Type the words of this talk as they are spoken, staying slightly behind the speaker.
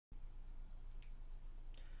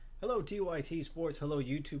Hello TYT Sports, hello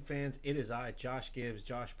YouTube fans, it is I, Josh Gibbs,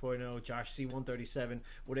 Josh Porno, Josh C137,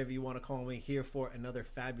 whatever you want to call me, here for another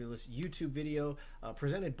fabulous YouTube video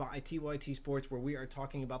presented by TYT Sports, where we are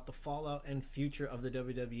talking about the fallout and future of the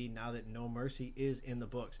WWE now that No Mercy is in the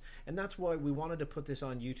books. And that's why we wanted to put this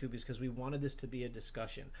on YouTube, is because we wanted this to be a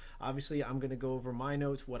discussion. Obviously, I'm going to go over my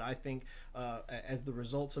notes, what I think as the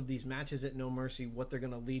results of these matches at No Mercy, what they're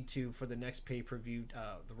going to lead to for the next pay-per-view,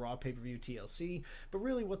 the Raw pay-per-view TLC, but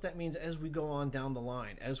really what that means as we go on down the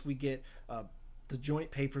line, as we get the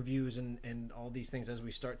joint pay-per-views and all these things, as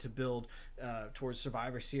we start to build towards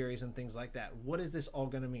Survivor Series and things like that. What is this all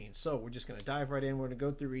going to mean? So we're just going to dive right in. We're going to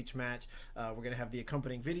go through each match. We're going to have the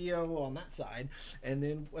accompanying video on that side,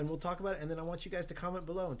 and we'll talk about it. And then I want you guys to comment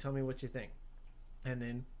below and tell me what you think. And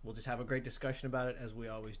then we'll just have a great discussion about it, as we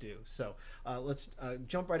always do. So let's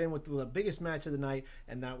jump right in with the biggest match of the night,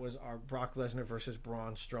 and that was our Brock Lesnar versus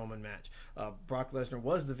Braun Strowman match. Brock Lesnar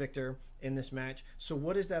was the victor in this match. So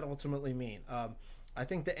what does that ultimately mean? I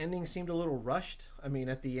think the ending seemed a little rushed. I mean,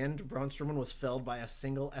 at the end, Braun Strowman was felled by a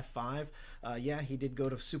single F5. Yeah, he did go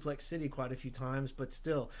to Suplex City quite a few times, but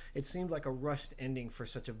still, it seemed like a rushed ending for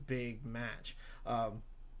such a big match.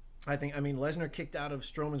 I mean, Lesnar kicked out of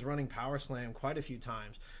Strowman's running power slam quite a few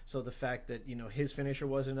times. So the fact that, you know, his finisher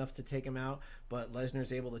was enough to take him out, but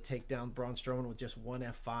Lesnar's able to take down Braun Strowman with just one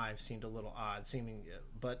F5 seemed a little odd,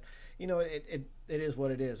 but you know, it is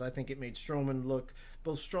what it is. I think it made Strowman look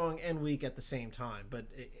both strong and weak at the same time, but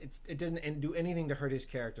it doesn't do anything to hurt his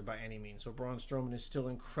character by any means. So Braun Strowman is still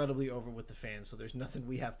incredibly over with the fans, so there's nothing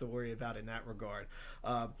we have to worry about in that regard.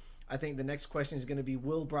 I think the next question is going to be,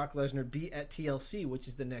 will Brock Lesnar be at TLC, which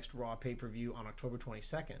is the next Raw pay-per-view on October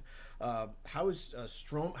 22nd? How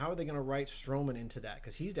are they going to write Strowman into that?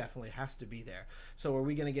 Because he definitely has to be there. So are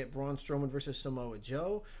we going to get Braun Strowman versus Samoa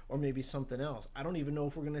Joe, or maybe something else? I don't even know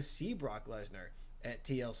if we're going to see Brock Lesnar at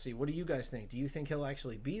TLC. What do you guys think? Do you think he'll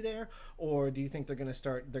actually be there, or do you think they're going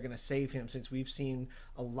to save him, since we've seen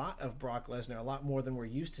a lot of Brock Lesnar, a lot more than we're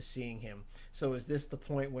used to seeing him? So is this the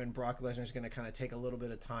point when Brock Lesnar is going to kind of take a little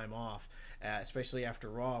bit of time off, especially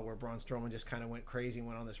after Raw, where Braun Strowman just kind of went crazy,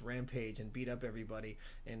 went on this rampage and beat up everybody,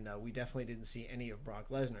 and we definitely didn't see any of Brock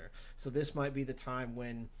Lesnar. So this might be the time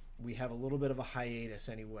when we have a little bit of a hiatus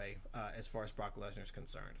anyway, as far as Brock Lesnar is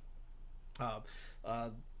concerned.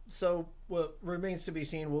 So what remains to be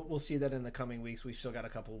seen. We'll see that in the coming weeks. We've still got a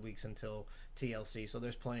couple of weeks until TLC, so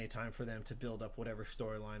there's plenty of time for them to build up whatever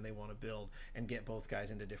storyline they want to build and get both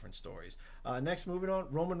guys into different stories. Next, moving on,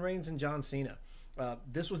 Roman Reigns and John Cena.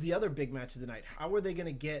 This was the other big match of the night. How are they going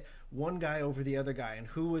to get one guy over the other guy, and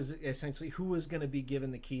who was going to be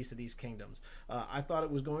given the keys to these kingdoms? I thought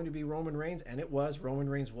it was going to be Roman Reigns, and it was. Roman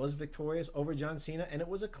Reigns was victorious over John Cena, and it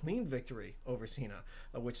was a clean victory over Cena,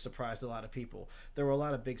 which surprised a lot of people. There were a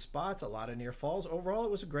lot of big spots, a lot of near falls. Overall,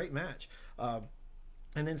 it was a great match.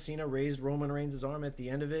 And then Cena raised Roman Reigns' arm at the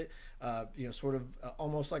end of it, you know, sort of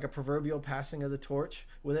almost like a proverbial passing of the torch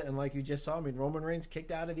with it. And like you just saw, I mean, Roman Reigns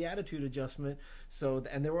kicked out of the Attitude Adjustment. So,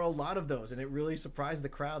 and there were a lot of those, and it really surprised the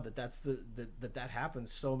crowd that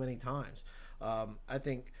happens so many times. I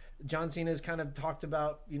think John Cena's kind of talked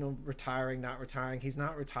about, you know, retiring, not retiring. He's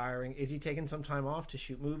not retiring. Is he taking some time off to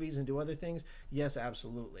shoot movies and do other things? Yes,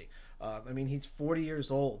 absolutely. I mean, he's 40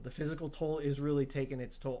 years old. The physical toll is really taking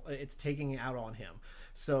its toll. It's taking it out on him.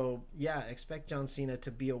 So yeah, expect John Cena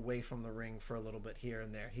to be away from the ring for a little bit here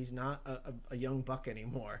and there. He's not a young buck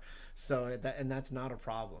anymore. So that's not a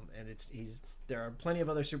problem. And there are plenty of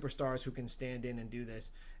other superstars who can stand in and do this,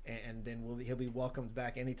 and then he'll be welcomed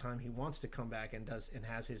back anytime he wants to come back and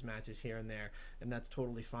has his matches here and there, and that's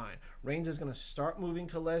totally fine. Reigns is going to start moving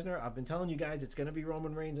to Lesnar. I've been telling you guys it's going to be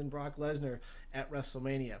Roman Reigns and Brock Lesnar at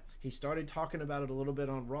WrestleMania. He started talking about it a little bit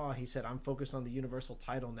on Raw. He said, I'm focused on the Universal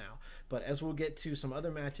title now. But as we'll get to some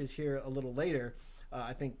other matches here a little later,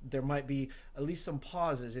 I think there might be at least some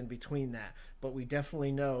pauses in between that. But we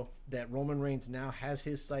definitely know that Roman Reigns now has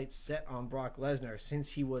his sights set on Brock Lesnar, since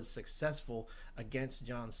he was successful against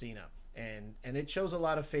John Cena. And it shows a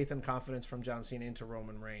lot of faith and confidence from John Cena into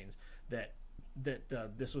Roman Reigns that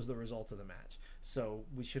this was the result of the match. So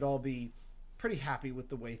we should all be pretty happy with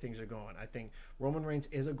the way things are going. I think Roman Reigns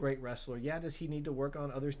is a great wrestler. Yeah, does he need to work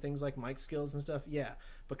on other things like mic skills and stuff? Yeah,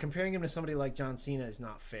 but comparing him to somebody like John Cena is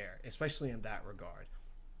not fair, especially in that regard.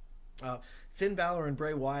 Finn Balor and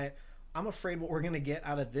Bray Wyatt. I'm afraid what we're going to get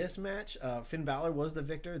out of this match. Finn Balor was the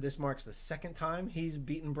victor. This marks the second time he's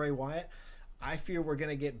beaten Bray Wyatt. I fear we're going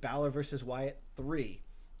to get Balor versus Wyatt 3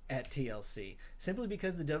 at TLC, simply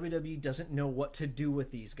because the WWE doesn't know what to do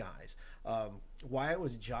with these guys. Wyatt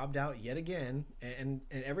was jobbed out yet again, and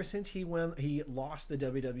ever since he lost the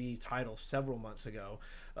WWE title several months ago,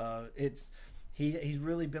 he's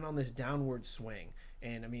really been on this downward swing.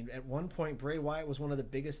 And I mean, at one point, Bray Wyatt was one of the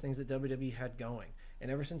biggest things that WWE had going. And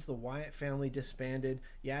ever since the Wyatt family disbanded,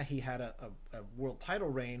 yeah, he had a world title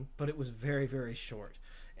reign, but it was very, very short.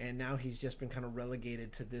 And now he's just been kind of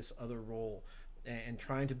relegated to this other role and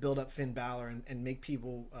trying to build up Finn Balor and make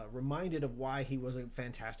people reminded of why he was a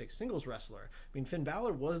fantastic singles wrestler. I mean, Finn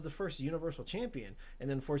Balor was the first Universal Champion, and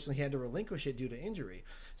then unfortunately he had to relinquish it due to injury.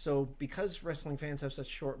 So because wrestling fans have such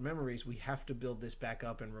short memories, we have to build this back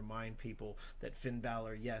up and remind people that Finn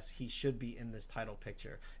Balor, yes, he should be in this title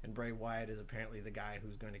picture. And Bray Wyatt is apparently the guy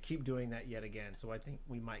who's going to keep doing that yet again. So I think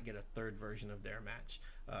we might get a third version of their match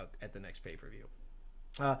at the next pay-per-view.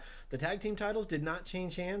 The tag team titles did not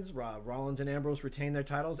change hands. Rollins and Ambrose retained their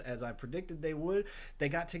titles as I predicted they would. They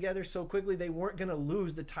got together so quickly they weren't going to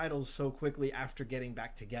lose the titles so quickly after getting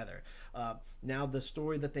back together. Now the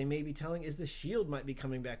story that they may be telling is the Shield might be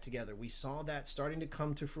coming back together. We saw that starting to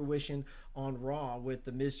come to fruition on Raw with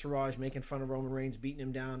the Miz Taraj making fun of Roman Reigns, beating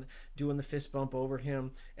him down, doing the fist bump over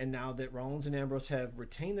him. And now that Rollins and Ambrose have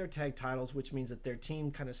retained their tag titles, which means that their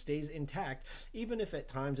team kind of stays intact, even if at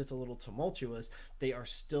times it's a little tumultuous, they are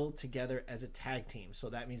still together as a tag team.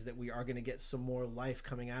 So that means that we are going to get some more life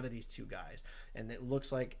coming out of these two guys. And it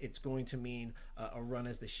looks like it's going to mean a run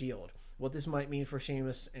as the Shield. What this might mean for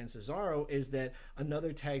Sheamus and Cesaro is that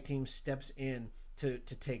another tag team steps in to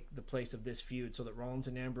take the place of this feud so that Rollins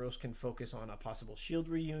and Ambrose can focus on a possible Shield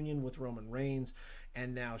reunion with Roman Reigns,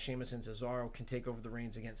 and now Sheamus and Cesaro can take over the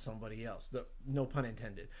reins against somebody else. No pun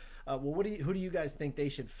intended. Well, who do you guys think they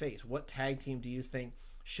should face? What tag team do you think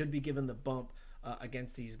should be given the bump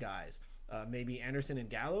against these guys? Maybe Anderson and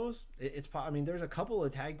Gallows. I mean, there's a couple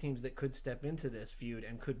of tag teams that could step into this feud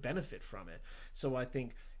and could benefit from it. So I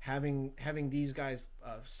think having these guys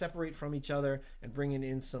separate from each other and bringing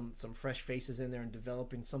in some fresh faces in there and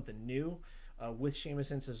developing something new with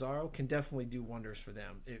Sheamus and Cesaro can definitely do wonders for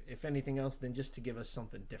them. If anything else, then just to give us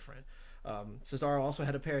something different. Cesaro also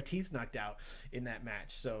had a pair of teeth knocked out in that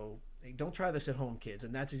match. So don't try this at home, kids.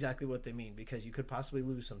 And that's exactly what they mean, because you could possibly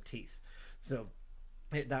lose some teeth. So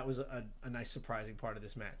that was a nice surprising part of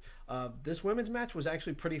this match. This women's match was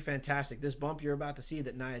actually pretty fantastic. This bump you're about to see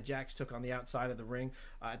that Nia Jax took on the outside of the ring,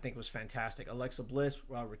 I think was fantastic. Alexa Bliss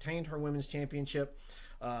retained her women's championship.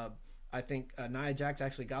 I think Nia Jax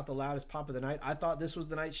actually got the loudest pop of the night. I thought this was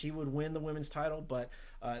the night she would win the women's title, but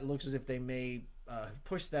it looks as if they may have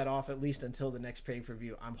pushed that off at least until the next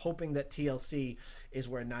pay-per-view. I'm hoping that TLC is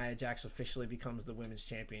where Nia Jax officially becomes the women's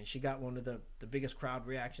champion. She got one of the biggest crowd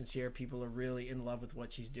reactions here. People are really in love with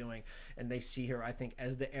what she's doing, and they see her, I think,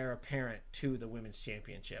 as the heir apparent to the women's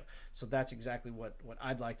championship. So that's exactly what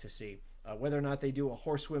I'd like to see. Whether or not they do a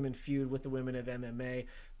horsewomen feud with the women of MMA,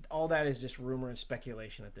 all that is just rumor and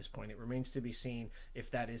speculation at this point. It remains to be seen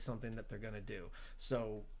if that is something that they're going to do.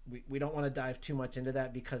 So we don't want to dive too much into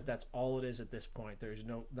that, because that's all it is at this point. There's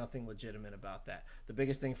nothing legitimate about that. The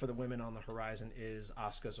biggest thing for the women on the horizon is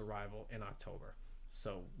Asuka's arrival in October.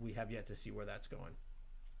 So we have yet to see where that's going.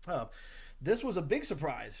 This was a big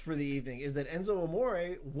surprise for the evening, is that Enzo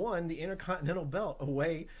Amore won the Intercontinental belt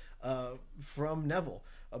away from Neville.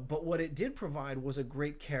 But what it did provide was a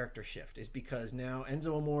great character shift, is because now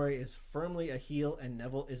Enzo Amore is firmly a heel and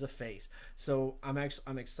Neville is a face. So I'm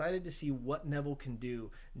excited to see what Neville can do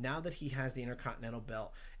now that he has the Intercontinental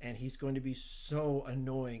belt, and he's going to be so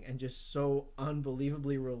annoying and just so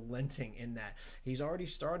unbelievably relenting in that. He's already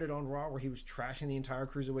started on Raw where he was trashing the entire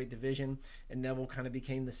Cruiserweight division, and Neville kind of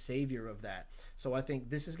became the savior of that. So I think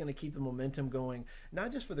this is going to keep the momentum going,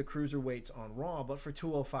 not just for the Cruiserweights on Raw, but for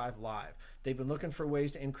 205 Live. They've been looking for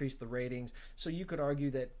ways to increase the ratings, so you could argue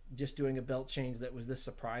that just doing a belt change that was this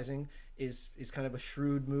surprising is kind of a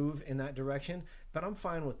shrewd move in that direction. But I'm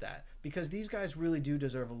fine with that, because these guys really do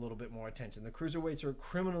deserve a little bit more attention. The Cruiserweights are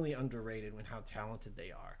criminally underrated when how talented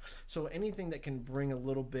they are. So anything that can bring a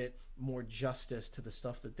little bit more justice to the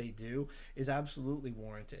stuff that they do is absolutely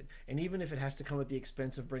warranted. And even if it has to come at the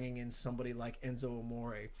expense of bringing in somebody like Enzo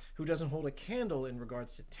Amore, who doesn't hold a candle in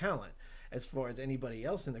regards to talent as far as anybody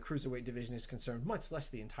else in the Cruiserweight division is concerned, much less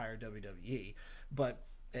the entire WWE. But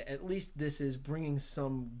at least this is bringing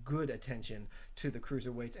some good attention to the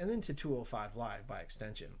Cruiserweights and then to 205 Live by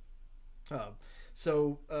extension. How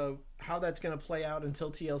that's going to play out until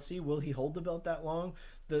TLC, will he hold the belt that long?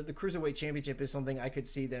 The Cruiserweight Championship is something I could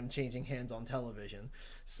see them changing hands on television.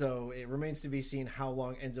 So it remains to be seen how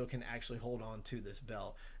long Enzo can actually hold on to this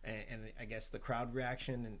belt. And I guess the crowd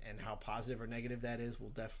reaction and how positive or negative that is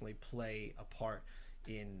will definitely play a part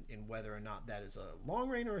in whether or not that is a long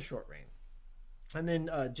reign or a short reign. And then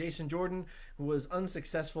Jason Jordan, who was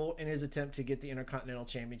unsuccessful in his attempt to get the Intercontinental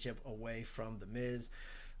Championship away from The Miz.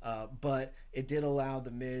 but it did allow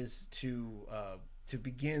the Miz to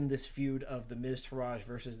begin this feud of the Miz Taraj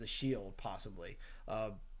versus the Shield, possibly.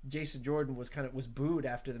 Jason Jordan was booed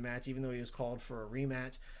after the match, even though he was called for a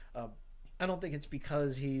rematch. I don't think it's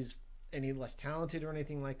because he's any less talented or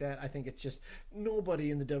anything like that. I think it's just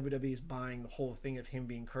nobody in the WWE is buying the whole thing of him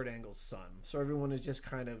being Kurt Angle's son. So everyone is just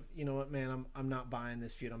kind of, you know what, man, I'm not buying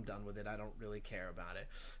this feud. I'm done with it. I don't really care about it.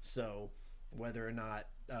 So whether or not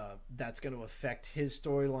that's going to affect his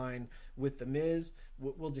storyline with The Miz,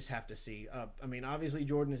 we'll just have to see. I mean, obviously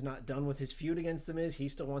Jordan is not done with his feud against The Miz. He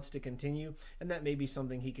still wants to continue, and that may be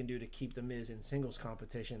something he can do to keep The Miz in singles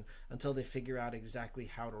competition until they figure out exactly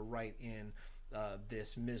how to write in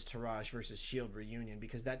this Miz Taraj versus Shield reunion,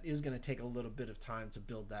 because that is going to take a little bit of time to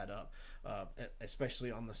build that up, especially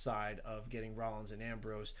on the side of getting Rollins and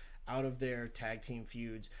Ambrose out of their tag team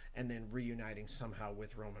feuds and then reuniting somehow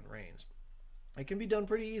with Roman Reigns. It can be done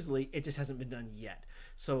pretty easily. It just hasn't been done yet.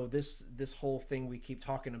 So this whole thing we keep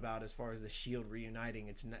talking about as far as the Shield reuniting,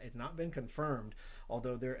 it's not been confirmed,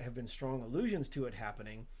 although there have been strong allusions to it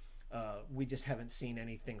happening. We just haven't seen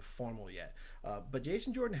anything formal yet. But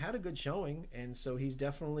Jason Jordan had a good showing, and so he's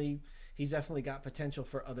definitely got potential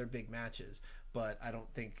for other big matches. But I don't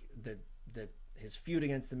think that his feud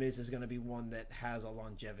against The Miz is going to be one that has a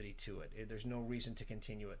longevity to it. There's no reason to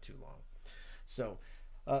continue it too long. So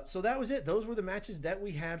that was it. Those were the matches that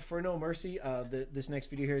we had for No Mercy. This next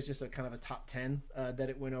video here is just a kind of a top 10 that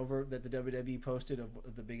it went over, that the WWE posted of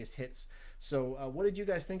the biggest hits. So what did you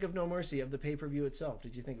guys think of No Mercy, of the pay-per-view itself?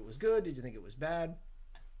 Did you think it was good? Did you think it was bad?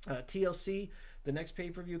 TLC, the next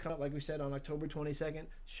pay-per-view coming up, like we said, on October 22nd,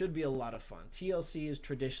 should be a lot of fun. TLC has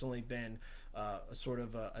traditionally been a sort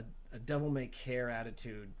of a devil-may-care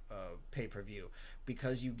attitude pay-per-view,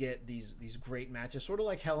 because you get these great matches, sort of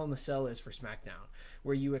like Hell in the Cell is for SmackDown,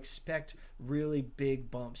 where you expect really big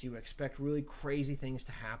bumps, you expect really crazy things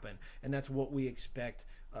to happen, and that's what we expect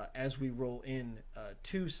as we roll in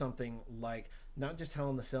to something like not just Hell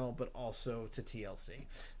in the Cell, but also to TLC.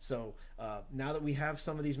 So now that we have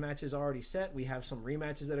some of these matches already set, we have some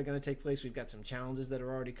rematches that are going to take place. We've got some challenges that are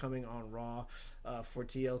already coming on Raw for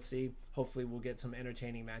TLC. Hopefully we'll get some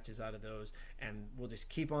entertaining matches out of those, and we'll just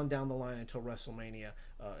keep on down the line until WrestleMania,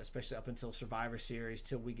 especially up until Survivor Series,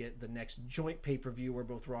 till we get the next joint pay-per-view where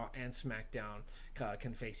both Raw and SmackDown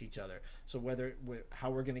can face each other. So how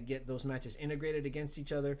we're going to get those matches integrated against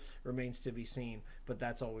each other remains to be seen, but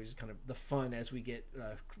that's always kind of the fun as we get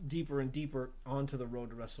deeper and deeper onto the road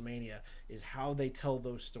to WrestleMania, is how they tell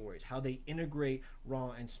those stories, how they integrate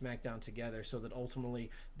Raw and SmackDown together so that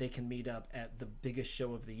ultimately they can meet up at the biggest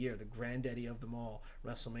show of the year, the granddaddy of them all,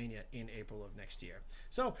 WrestleMania, in April of next year.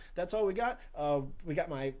 So that's all we got. We got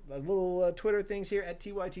my little Twitter things here at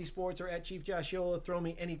TYT Sports or at Chief Josh Yola. Throw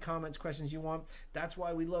me any comments, questions you want. That's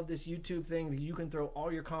why we love this YouTube thing, because you can throw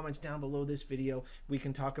all your comments down below this video. We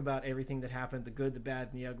can talk about everything that happened, the good, the bad,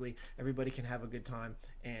 and the ugly. Everybody can have a good time,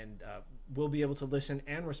 and we'll be able to listen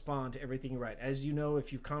and respond to everything you write. As you know,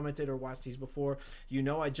 if you've commented or watched these before, you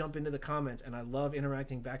know I jump into the comments, and I love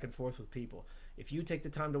interacting back and forth with people. If you take the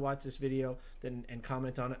time to watch this video and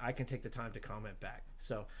comment on it, I can take the time to comment back.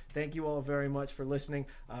 So thank you all very much for listening.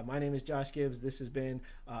 My name is Josh Gibbs. This has been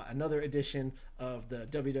another edition of the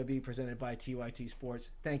WWE presented by TYT Sports.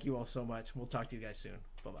 Thank you all so much. We'll talk to you guys soon.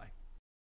 Bye-bye.